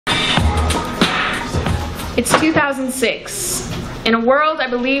It's 2006. In a world I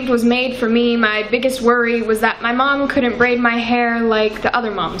believed was made for me, my biggest worry was that my mom couldn't braid my hair like the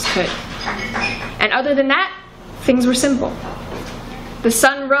other moms could. And other than that, things were simple. The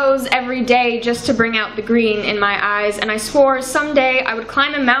sun rose every day just to bring out the green in my eyes, and I swore someday I would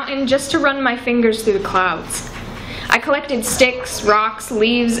climb a mountain just to run my fingers through the clouds. I collected sticks, rocks,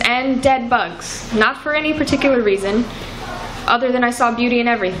 leaves, and dead bugs, not for any particular reason, other than I saw beauty in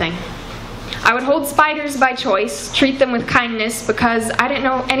everything. I would hold spiders by choice, treat them with kindness, because I didn't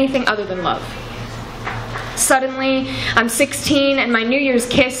know anything other than love. Suddenly, I'm 16 and my New Year's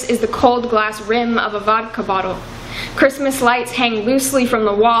kiss is the cold glass rim of a vodka bottle. Christmas lights hang loosely from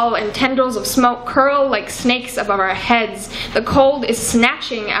the wall and tendrils of smoke curl like snakes above our heads. The cold is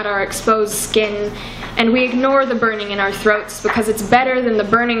snatching at our exposed skin, and we ignore the burning in our throats because it's better than the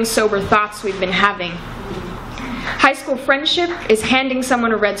burning sober thoughts we've been having. High school friendship is handing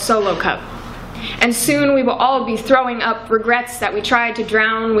someone a red Solo cup. And soon we will all be throwing up regrets that we tried to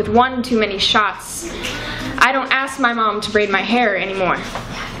drown with one too many shots. I don't ask my mom to braid my hair anymore.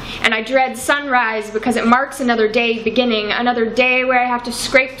 And I dread sunrise because it marks another day beginning, another day where I have to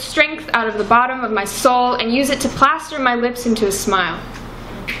scrape strength out of the bottom of my soul and use it to plaster my lips into a smile.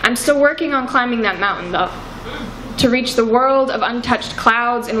 I'm still working on climbing that mountain, though, to reach the world of untouched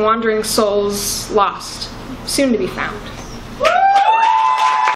clouds and wandering souls lost, soon to be found.